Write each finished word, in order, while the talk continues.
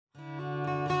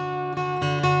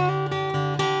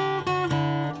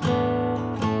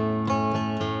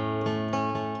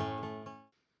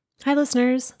Hi,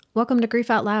 listeners. Welcome to Grief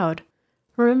Out Loud.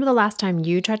 Remember the last time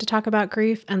you tried to talk about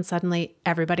grief and suddenly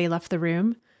everybody left the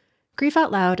room? Grief Out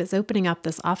Loud is opening up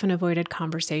this often avoided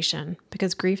conversation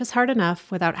because grief is hard enough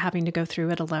without having to go through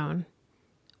it alone.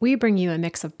 We bring you a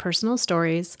mix of personal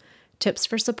stories, tips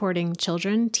for supporting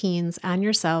children, teens, and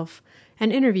yourself,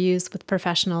 and interviews with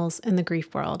professionals in the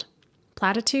grief world.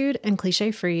 Platitude and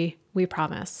cliche-free, we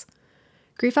promise.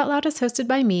 Grief Out Loud is hosted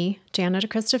by me, Jana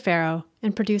DeCristofaro,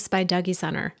 and produced by Dougy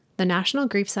Center, the National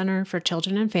Grief Center for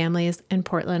Children and Families in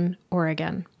Portland,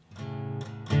 Oregon.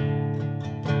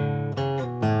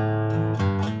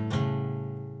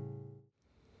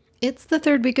 It's the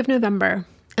third week of November,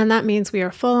 and that means we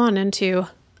are full on into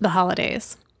the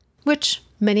holidays, which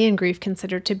many in grief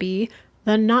consider to be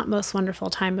the not most wonderful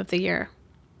time of the year.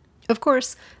 Of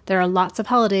course, there are lots of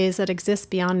holidays that exist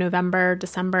beyond November,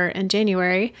 December, and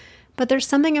January, but there's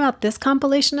something about this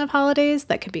compilation of holidays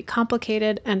that can be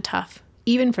complicated and tough,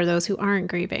 even for those who aren't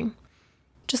grieving.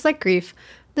 Just like grief,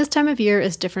 this time of year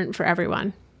is different for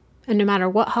everyone. And no matter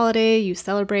what holiday you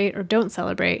celebrate or don't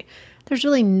celebrate, there's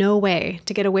really no way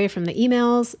to get away from the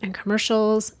emails and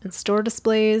commercials and store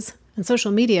displays and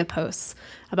social media posts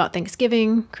about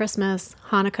Thanksgiving, Christmas,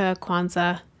 Hanukkah,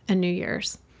 Kwanzaa, and New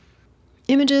Year's.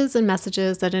 Images and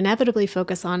messages that inevitably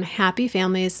focus on happy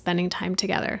families spending time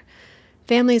together.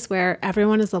 Families where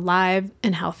everyone is alive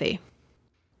and healthy.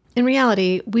 In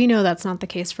reality, we know that's not the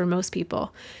case for most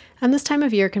people, and this time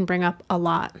of year can bring up a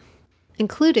lot,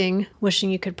 including wishing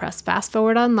you could press fast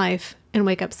forward on life and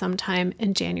wake up sometime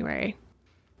in January.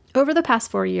 Over the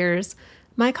past 4 years,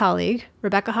 my colleague,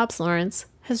 Rebecca Hobbs Lawrence,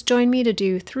 has joined me to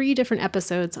do 3 different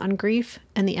episodes on grief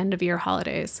and the end-of-year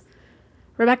holidays.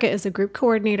 Rebecca is a group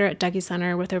coordinator at Dougy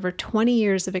Center with over 20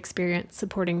 years of experience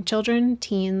supporting children,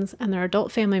 teens, and their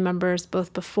adult family members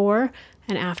both before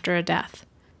and after a death.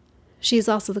 She is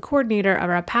also the coordinator of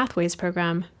our Pathways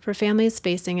program for families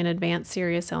facing an advanced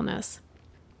serious illness.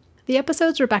 The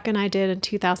episodes Rebecca and I did in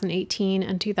 2018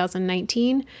 and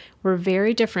 2019 were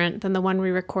very different than the one we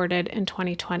recorded in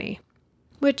 2020,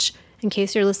 which, in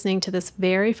case you're listening to this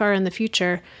very far in the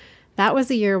future, that was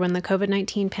the year when the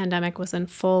COVID-19 pandemic was in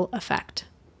full effect.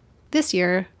 This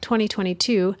year,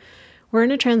 2022, we're in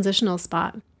a transitional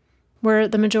spot where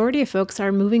the majority of folks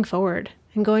are moving forward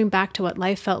and going back to what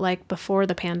life felt like before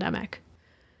the pandemic.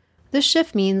 This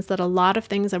shift means that a lot of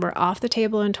things that were off the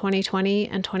table in 2020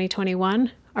 and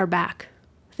 2021 are back.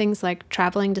 Things like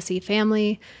traveling to see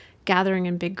family, gathering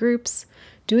in big groups,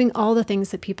 doing all the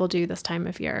things that people do this time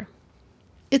of year.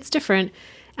 It's different,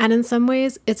 and in some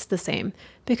ways, it's the same,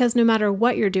 because no matter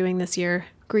what you're doing this year,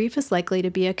 grief is likely to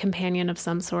be a companion of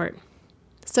some sort.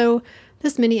 So,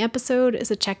 this mini episode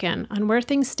is a check-in on where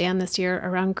things stand this year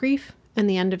around grief and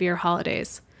the end-of-year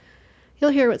holidays.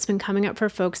 You'll hear what's been coming up for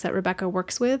folks that Rebecca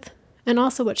works with, and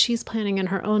also what she's planning in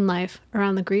her own life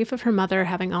around the grief of her mother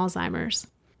having Alzheimer's.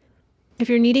 If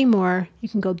you're needing more, you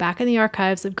can go back in the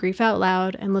archives of Grief Out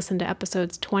Loud and listen to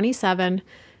episodes 27,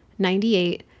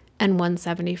 98, and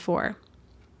 174.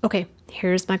 Okay,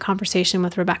 here's my conversation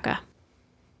with Rebecca.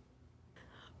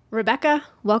 Rebecca,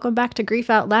 welcome back to Grief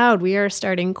Out Loud. We are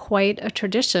starting quite a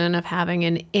tradition of having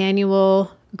an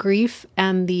annual grief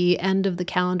and the end of the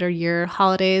calendar year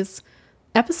holidays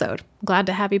episode. Glad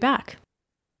to have you back.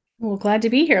 Well, glad to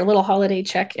be here. A little holiday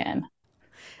check-in.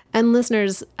 And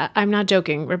listeners, I'm not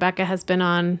joking. Rebecca has been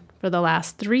on for the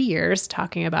last 3 years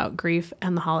talking about grief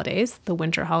and the holidays, the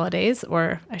winter holidays,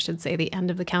 or I should say the end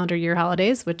of the calendar year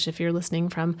holidays, which if you're listening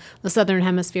from the Southern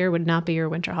Hemisphere would not be your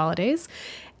winter holidays.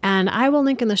 And I will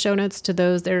link in the show notes to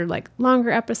those. They're like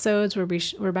longer episodes where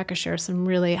Rebecca shares some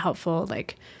really helpful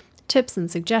tips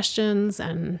and suggestions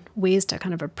and ways to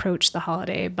kind of approach the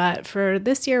holiday. But for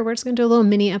this year, we're just going to do a little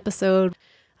mini episode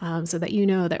so that you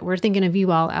know that we're thinking of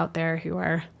you all out there who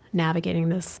are navigating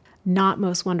this not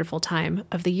most wonderful time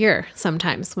of the year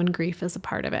sometimes when grief is a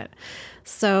part of it.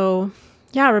 So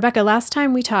yeah, Rebecca, last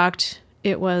time we talked,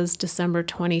 it was December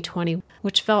 2020,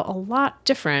 which felt a lot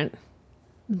different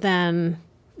than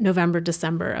November,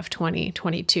 December of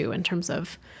 2022 in terms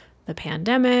of the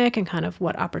pandemic and kind of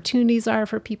what opportunities are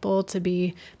for people to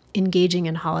be engaging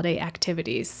in holiday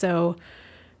activities. So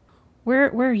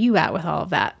where are you at with all of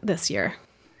that this year?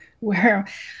 Where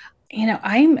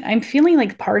I'm feeling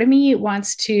like part of me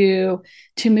wants to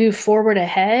move forward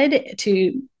ahead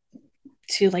to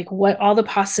like what all the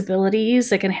possibilities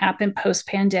that can happen post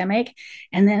pandemic.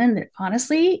 And then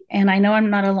honestly, and I know I'm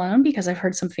not alone because I've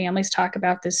heard some families talk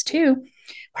about this too.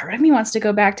 Part of me wants to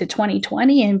go back to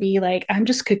 2020 and be like, I'm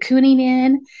just cocooning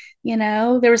in,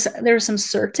 there was some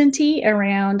certainty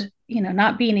around,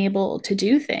 not being able to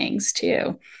do things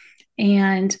too.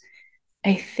 And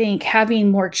I think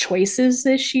having more choices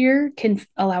this year can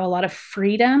allow a lot of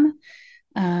freedom.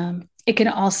 It can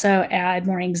also add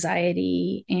more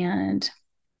anxiety and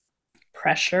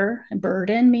pressure and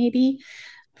burden, maybe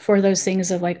for those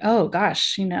things of like, oh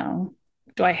gosh,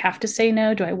 do I have to say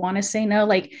no? Do I want to say no?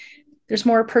 Like, there's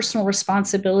more personal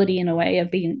responsibility in a way of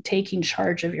being taking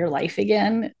charge of your life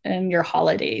again and your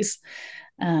holidays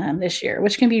this year,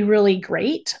 which can be really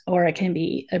great, or it can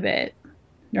be a bit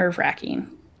nerve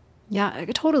wracking. Yeah,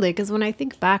 totally. Because when I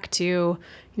think back to,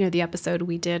 the episode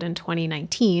we did in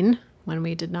 2019, when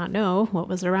we did not know what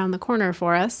was around the corner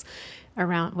for us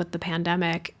around with the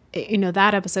pandemic,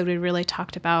 that episode, we really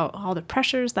talked about all the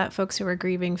pressures that folks who are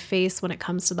grieving face when it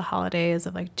comes to the holidays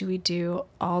of like, do we do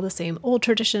all the same old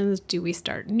traditions? Do we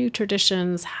start new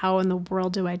traditions? How in the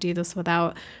world do I do this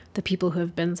without the people who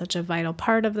have been such a vital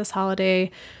part of this holiday?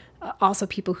 Also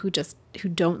people who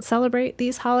don't celebrate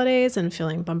these holidays and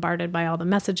feeling bombarded by all the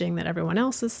messaging that everyone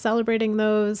else is celebrating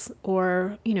those,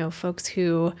 or folks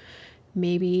who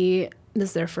maybe this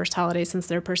is their first holiday since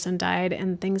their person died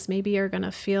and things maybe are going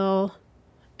to feel,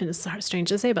 and it's strange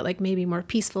to say, but like maybe more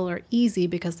peaceful or easy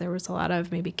because there was a lot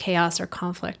of maybe chaos or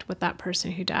conflict with that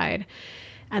person who died.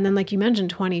 And then like you mentioned,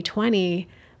 2020,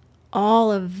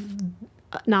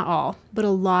 not all, but a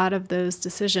lot of those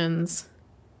decisions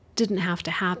didn't have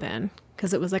to happen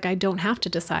because it was like, I don't have to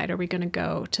decide, are we going to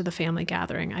go to the family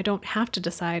gathering? I don't have to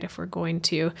decide if we're going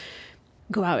to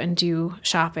go out and do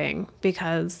shopping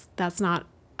because that's not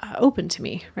open to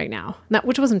me right now.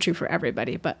 Which wasn't true for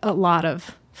everybody, but a lot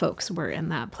of folks were in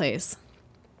that place.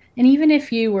 And even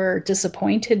if you were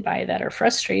disappointed by that or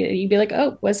frustrated, you'd be like,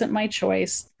 oh, it wasn't my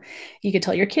choice. You could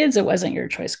tell your kids it wasn't your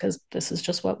choice because this is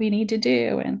just what we need to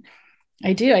do. And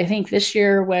I think this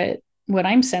year, what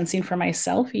I'm sensing for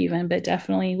myself, even, but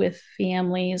definitely with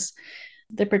families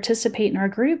that participate in our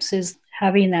groups, is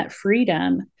having that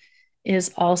freedom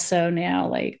is also now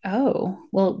like, oh,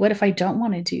 well, what if I don't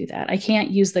want to do that? I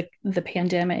can't use the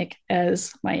pandemic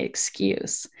as my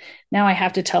excuse. Now I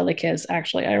have to tell the kids,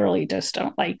 actually, I really just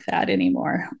don't like that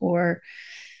anymore, or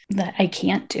that I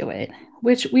can't do it,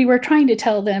 which we were trying to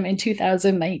tell them in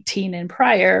 2019 and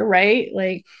prior, right?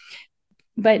 Like,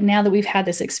 but now that we've had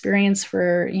this experience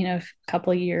for a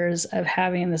couple of years of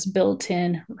having this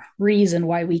built-in reason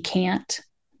why we can't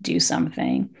do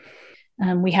something,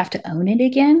 we have to own it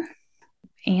again,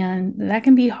 and that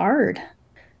can be hard,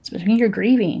 especially when you're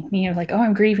grieving. Like, oh,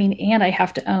 I'm grieving and I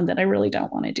have to own that I really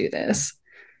don't want to do this.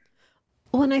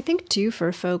 Well, and I think too,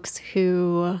 for folks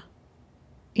who,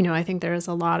 I think there is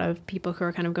a lot of people who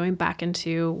are kind of going back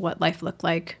into what life looked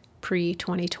like pre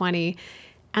 2020.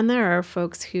 And there are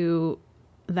folks who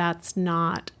that's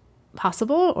not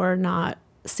possible or not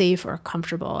safe or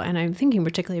comfortable. And I'm thinking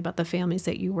particularly about the families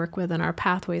that you work with in our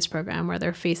Pathways program, where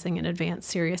they're facing an advanced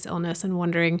serious illness and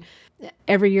wondering,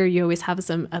 every year you always have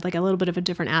like a little bit of a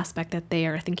different aspect that they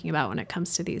are thinking about when it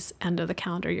comes to these end of the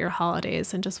calendar year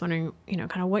holidays, and just wondering,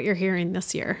 kind of what you're hearing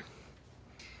this year.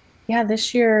 Yeah,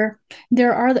 this year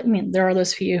there are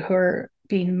those few who are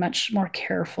being much more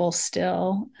careful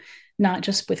still, not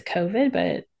just with COVID,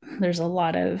 but there's a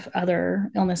lot of other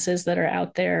illnesses that are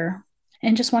out there,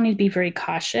 and just wanting to be very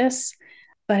cautious.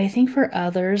 But I think for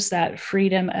others, that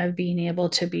freedom of being able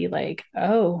to be like,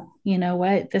 oh, you know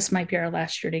what, this might be our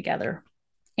last year together,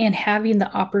 and having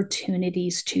the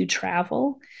opportunities to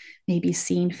travel, maybe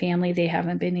seeing family they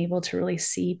haven't been able to really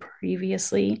see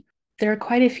previously. There are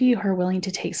quite a few who are willing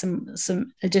to take some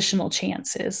additional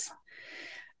chances.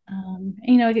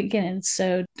 Again, it's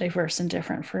so diverse and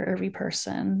different for every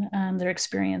person, their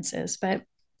experiences. But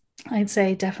I'd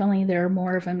say definitely there are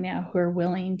more of them now who are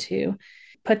willing to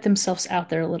put themselves out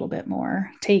there a little bit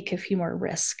more, take a few more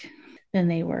risks than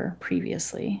they were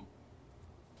previously.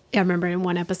 Yeah, I remember in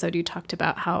one episode you talked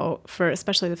about how, for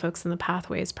especially the folks in the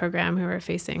Pathways program who are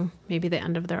facing maybe the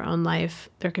end of their own life,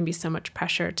 there can be so much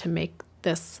pressure to make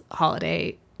this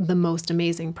holiday the most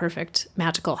amazing, perfect,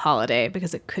 magical holiday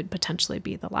because it could potentially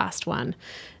be the last one.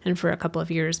 And for a couple of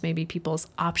years, maybe people's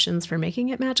options for making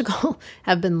it magical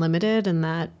have been limited, and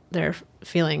that they're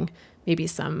feeling maybe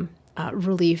some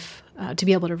relief to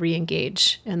be able to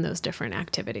re-engage in those different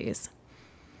activities.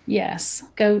 Yes,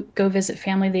 go visit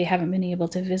family they haven't been able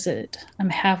to visit.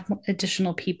 Have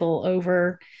additional people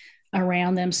over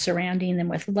around them, surrounding them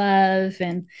with love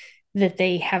and that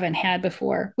they haven't had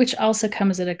before, which also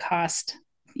comes at a cost,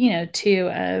 too,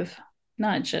 of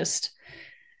not just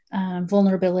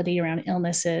vulnerability around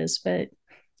illnesses, but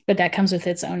that comes with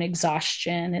its own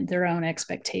exhaustion and their own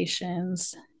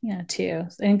expectations, too.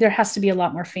 I think there has to be a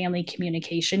lot more family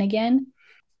communication again.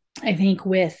 I think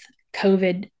with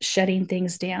COVID shutting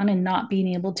things down and not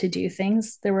being able to do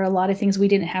things, there were a lot of things we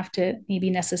didn't have to maybe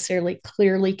necessarily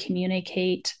clearly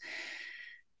communicate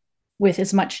with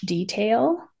as much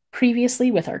detail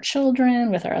previously with our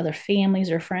children, with our other families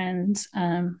or friends,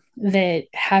 that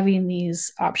having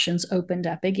these options opened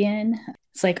up again.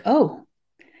 It's like, oh,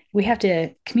 we have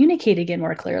to communicate again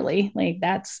more clearly. Like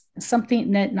that's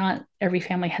something that not every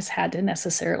family has had to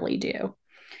necessarily do.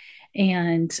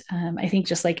 And I think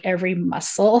just like every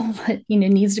muscle,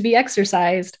 needs to be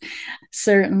exercised.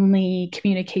 Certainly,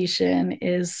 communication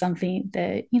is something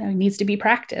that needs to be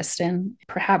practiced, and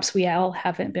perhaps we all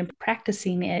haven't been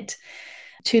practicing it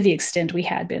to the extent we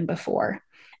had been before.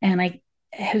 And I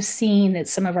have seen that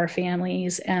some of our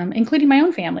families, including my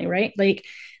own family, right, like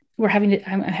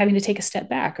I'm having to take a step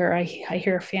back, or I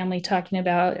hear a family talking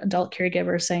about adult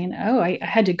caregivers saying, oh, I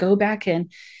had to go back and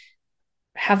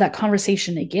have that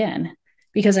conversation again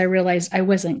because I realized I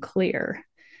wasn't clear.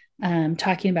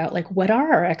 Talking about like, what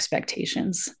are our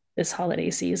expectations this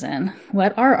holiday season?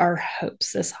 What are our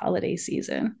hopes this holiday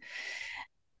season?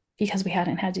 Because we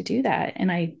hadn't had to do that.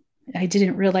 And I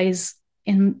didn't realize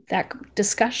in that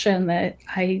discussion that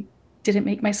I didn't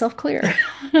make myself clear.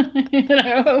 you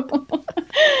know?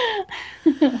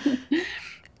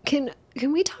 Can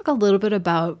we talk a little bit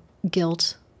about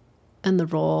guilt and the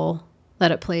role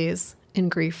that it plays in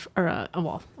grief? Or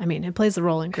it plays a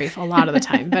role in grief a lot of the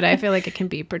time, but I feel like it can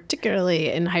be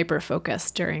particularly in hyper focus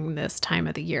during this time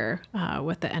of the year,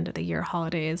 with the end of the year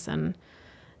holidays. And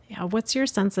yeah, what's your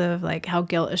sense of like how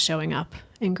guilt is showing up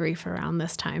in grief around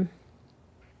this time?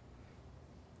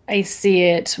 I see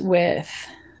it with,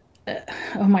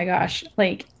 oh my gosh,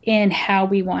 like in how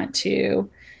we want to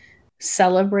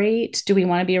celebrate. Do we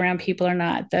want to be around people or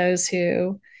not? Those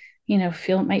who,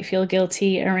 might feel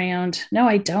guilty around, no,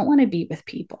 I don't want to be with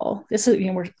people. This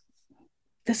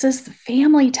is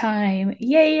family time.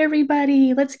 Yay,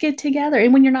 everybody, let's get together.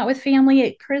 And when you're not with family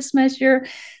at Christmas, you're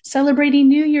celebrating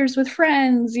New Year's with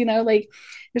friends, like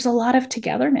there's a lot of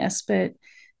togetherness, but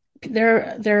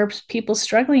there are people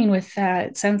struggling with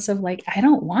that sense of like, I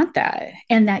don't want that,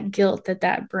 and that guilt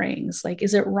that brings. Like,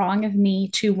 is it wrong of me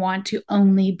to want to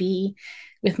only be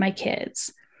with my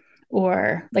kids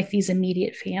or like these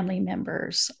immediate family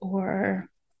members? Or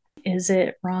is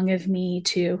it wrong of me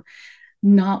to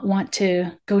not want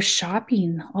to go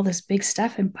shopping all this big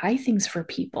stuff and buy things for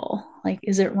people? Like,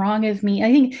 is it wrong of me?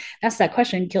 I think that's that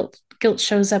question. Guilt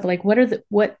shows up. Like, what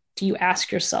do you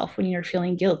ask yourself when you're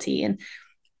feeling guilty? And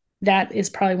that is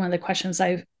probably one of the questions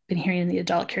I've been hearing in the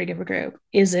adult caregiver group.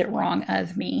 Is it wrong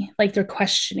of me? Like, they're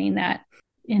questioning that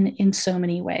in so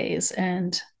many ways,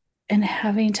 and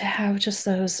having to have just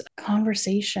those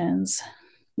conversations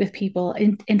with people,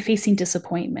 and facing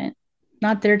disappointment,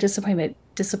 not their disappointment,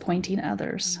 disappointing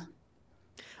others.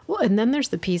 Well, and then there's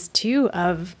the piece too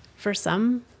of, for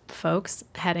some folks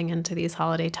heading into these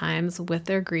holiday times with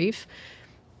their grief,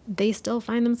 they still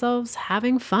find themselves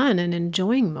having fun and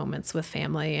enjoying moments with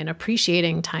family and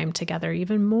appreciating time together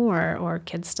even more, or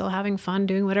kids still having fun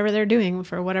doing whatever they're doing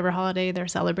for whatever holiday they're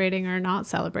celebrating or not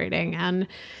celebrating. And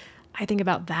I think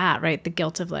about that, right? The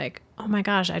guilt of like, oh my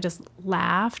gosh, I just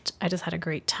laughed. I just had a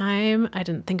great time. I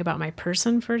didn't think about my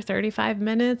person for 35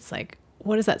 minutes. Like,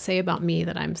 what does that say about me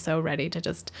that I'm so ready to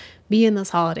just be in this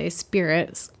holiday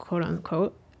spirit, quote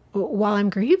unquote, while I'm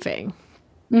grieving?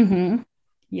 Mm-hmm.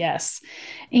 Yes.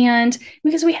 And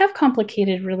because we have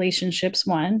complicated relationships,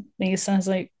 one, I think it sounds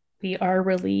like we are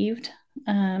relieved.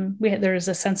 There is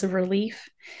a sense of relief,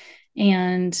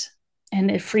 and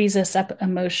it frees us up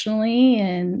emotionally,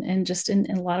 and just in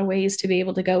a lot of ways to be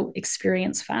able to go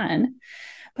experience fun.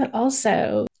 But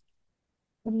also,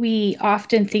 we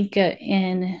often think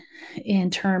in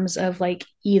terms of like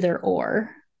either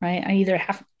or, right? I either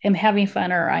am having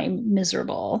fun or I'm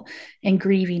miserable and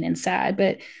grieving and sad.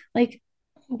 But like,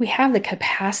 we have the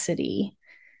capacity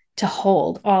to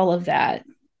hold all of that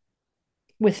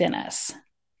within us,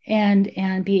 and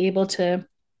be able to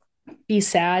be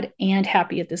sad and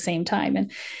happy at the same time.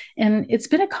 And it's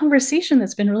been a conversation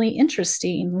that's been really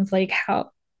interesting with like,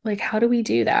 how do we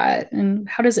do that, and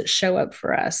how does it show up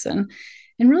for us? And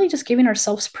really just giving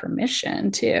ourselves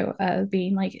permission to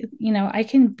being like, I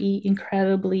can be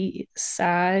incredibly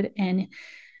sad and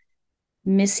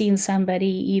missing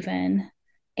somebody even,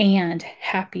 and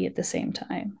happy at the same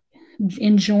time,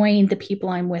 enjoying the people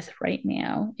I'm with right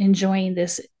now, enjoying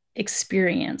this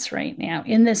experience right now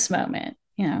in this moment.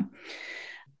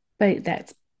 But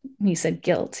that's, you said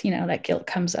guilt, that guilt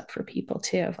comes up for people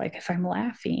too, of like, if I'm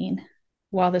laughing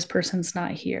while this person's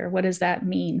not here, what does that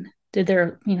mean?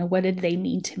 What did they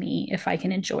mean to me if I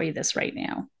can enjoy this right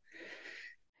now?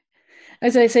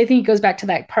 as I say, I think it goes back to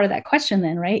that part of that question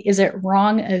then, right? Is it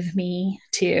wrong of me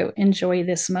to enjoy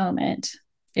this moment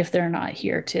if they're not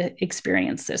here to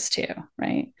experience this too,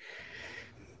 right?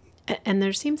 And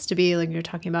there seems to be, like you're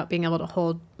talking about, being able to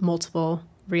hold multiple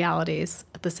realities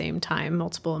at the same time,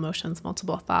 multiple emotions,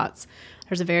 multiple thoughts.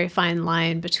 There's a very fine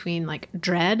line between like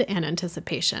dread and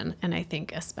anticipation. And I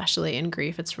think, especially in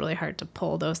grief, it's really hard to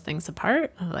pull those things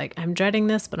apart. Like, I'm dreading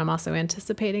this, but I'm also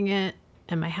anticipating it.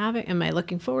 Am I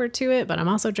looking forward to it, but I'm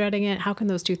also dreading it? How can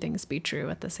those two things be true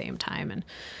at the same time? And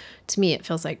to me, it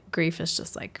feels like grief is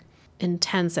just like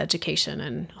intense education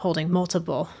and holding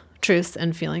multiple truths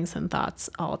and feelings and thoughts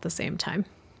all at the same time.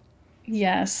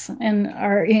 Yes. And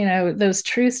our, those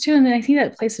truths too. And then I think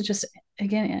that place of just,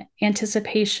 again,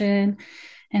 anticipation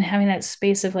and having that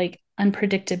space of like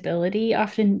unpredictability.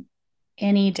 Often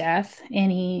any death,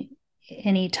 any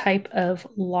type of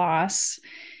loss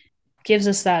gives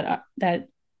us that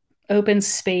open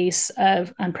space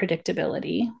of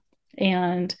unpredictability.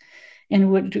 And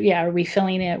what, yeah, are we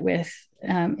filling it with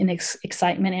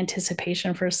excitement,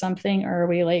 anticipation for something, or are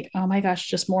we like, oh my gosh,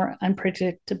 just more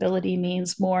unpredictability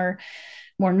means more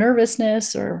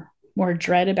nervousness or more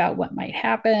dread about what might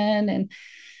happen? And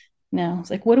no, it's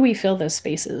like, what do we fill those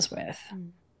spaces with?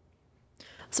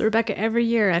 So, Rebecca, every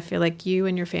year I feel like you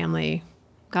and your family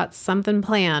got something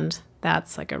planned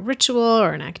that's like a ritual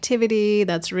or an activity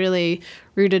that's really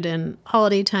rooted in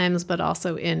holiday times, but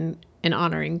also in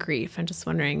honoring grief. I'm just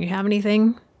wondering, you have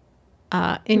anything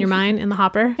in your mind in the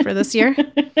hopper for this year?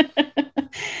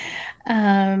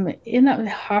 In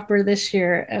the hopper this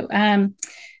year,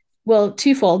 well,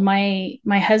 twofold. My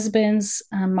husband's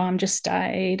mom just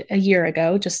died a year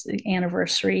ago, just the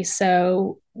anniversary.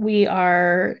 So we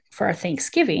are, for our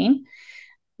Thanksgiving,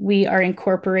 we are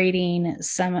incorporating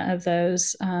some of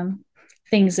those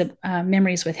things,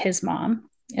 memories with his mom,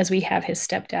 as we have his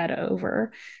stepdad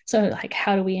over. So, like,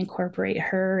 how do we incorporate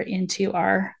her into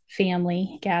our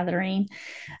family gathering?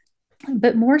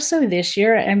 But more so this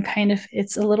year,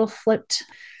 it's a little flipped.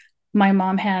 My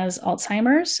mom has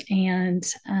Alzheimer's, and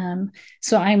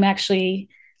so I'm actually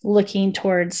looking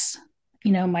towards,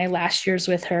 my last years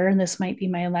with her, and this might be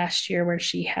my last year where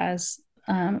she has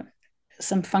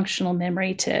some functional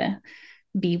memory to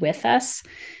be with us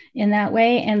in that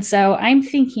way. And so I'm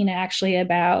thinking actually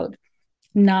about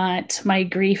not my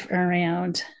grief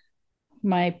around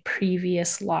my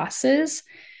previous losses,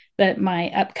 but my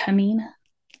upcoming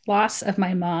loss of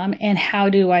my mom, and how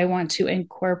do I want to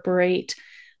incorporate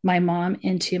my mom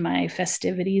into my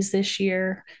festivities this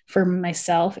year for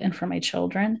myself and for my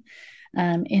children,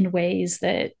 in ways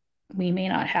that we may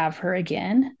not have her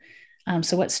again.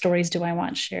 So what stories do I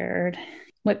want shared?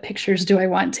 What pictures do I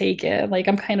want taken? Like,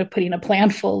 I'm kind of putting a plan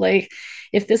full, like,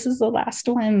 if this is the last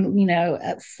one,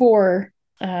 for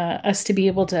us to be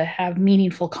able to have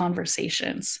meaningful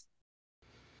conversations.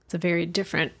 It's a very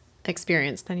different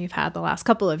experience than you've had the last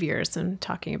couple of years, and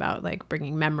talking about like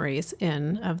bringing memories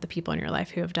in of the people in your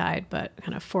life who have died, but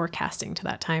kind of forecasting to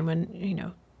that time when,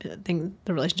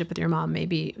 the relationship with your mom may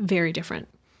be very different.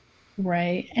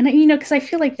 Right. And, because I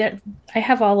feel like that I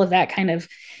have all of that kind of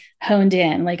honed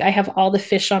in. Like, I have all the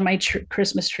fish on my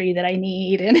Christmas tree that I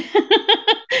need. And,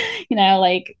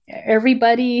 like,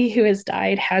 everybody who has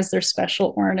died has their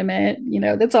special ornament,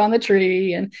 that's on the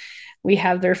tree. And we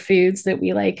have their foods that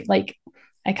we like. Like,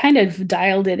 I kind of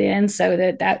dialed it in so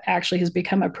that actually has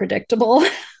become a predictable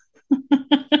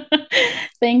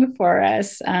thing for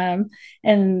us. And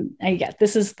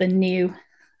this is the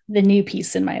new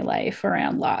piece in my life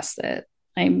around loss that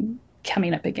I'm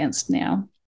coming up against now.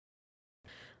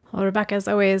 Well, Rebecca, as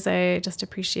always, I just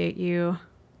appreciate you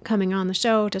coming on the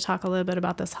show to talk a little bit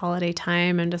about this holiday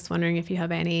time, and just wondering if you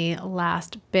have any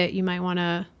last bit you might want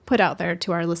to put out there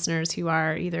to our listeners who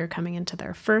are either coming into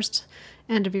their first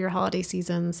end of your holiday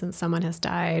season since someone has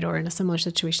died, or in a similar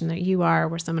situation that you are,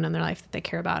 where someone in their life that they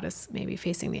care about is maybe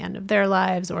facing the end of their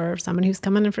lives, or someone who's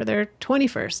coming in for their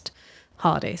 21st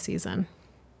holiday season.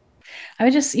 I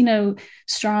would just,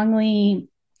 strongly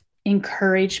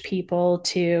encourage people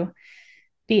to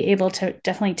be able to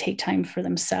definitely take time for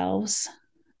themselves,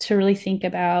 to really think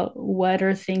about what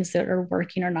are things that are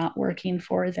working or not working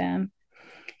for them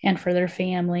and for their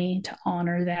family, to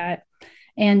honor that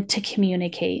and to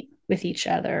communicate with each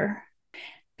other.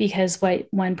 Because what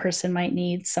one person might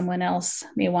need, someone else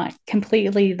may want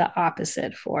completely the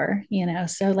opposite for,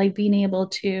 so like being able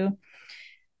to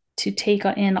take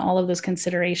in all of those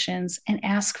considerations and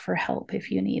ask for help if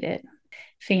you need it.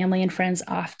 Family and friends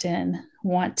often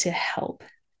want to help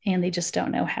and they just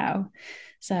don't know how.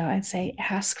 So I'd say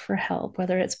ask for help,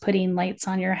 whether it's putting lights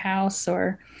on your house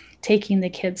or taking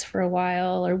the kids for a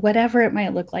while or whatever it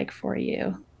might look like for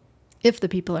you. if the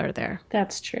people are there.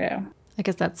 That's true. I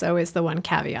guess that's always the one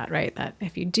caveat, right? That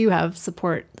if you do have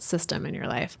support system in your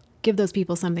life, give those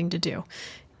people something to do.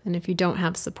 And if you don't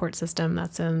have a support system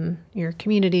that's in your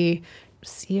community,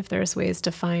 see if there's ways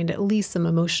to find at least some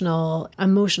emotional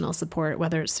support,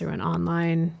 whether it's through an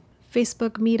online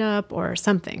Facebook meetup or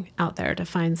something out there to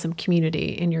find some community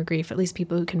in your grief, at least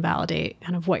people who can validate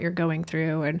kind of what you're going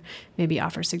through and maybe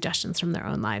offer suggestions from their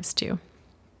own lives too.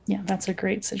 Yeah, that's a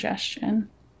great suggestion.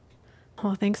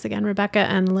 Well, thanks again, Rebecca.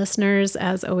 And listeners,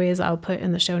 as always, I'll put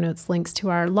in the show notes links to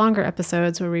our longer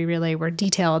episodes where we really were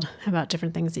detailed about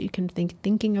different things that you can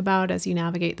thinking about as you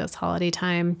navigate this holiday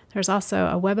time. There's also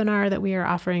a webinar that we are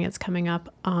offering. It's coming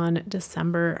up on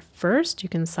December 1st. You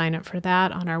can sign up for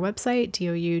that on our website,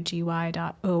 dougy.org.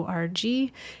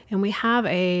 And we have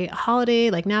a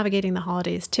holiday, like navigating the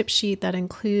holidays tip sheet that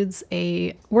includes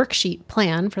a worksheet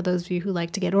plan for those of you who like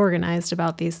to get organized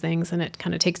about these things. And it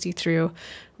kind of takes you through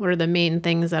what are the main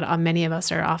things that many of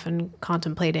us are often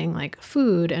contemplating, like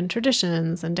food and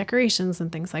traditions and decorations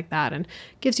and things like that, and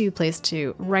gives you a place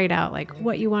to write out like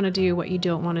what you want to do, what you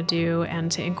don't want to do,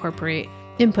 and to incorporate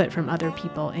input from other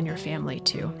people in your family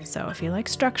too. So if you like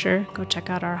structure, go check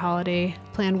out our holiday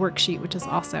plan worksheet, which is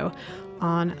also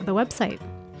on the website.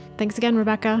 Thanks again,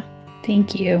 Rebecca.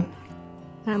 Thank you.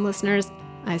 And listeners,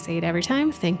 I say it every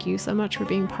time. Thank you so much for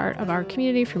being part of our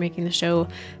community, for making the show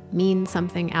mean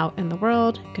something out in the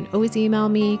world. You can always email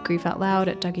me,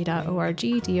 griefoutloud@dougy.org,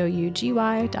 dougy.org.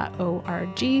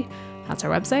 That's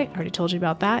our website. I already told you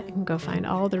about that. You can go find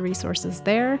all the resources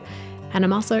there. And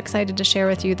I'm also excited to share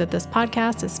with you that this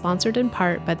podcast is sponsored in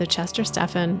part by the Chester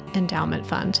Stephan Endowment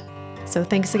Fund. So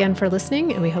thanks again for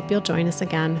listening, and we hope you'll join us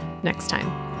again next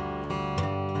time.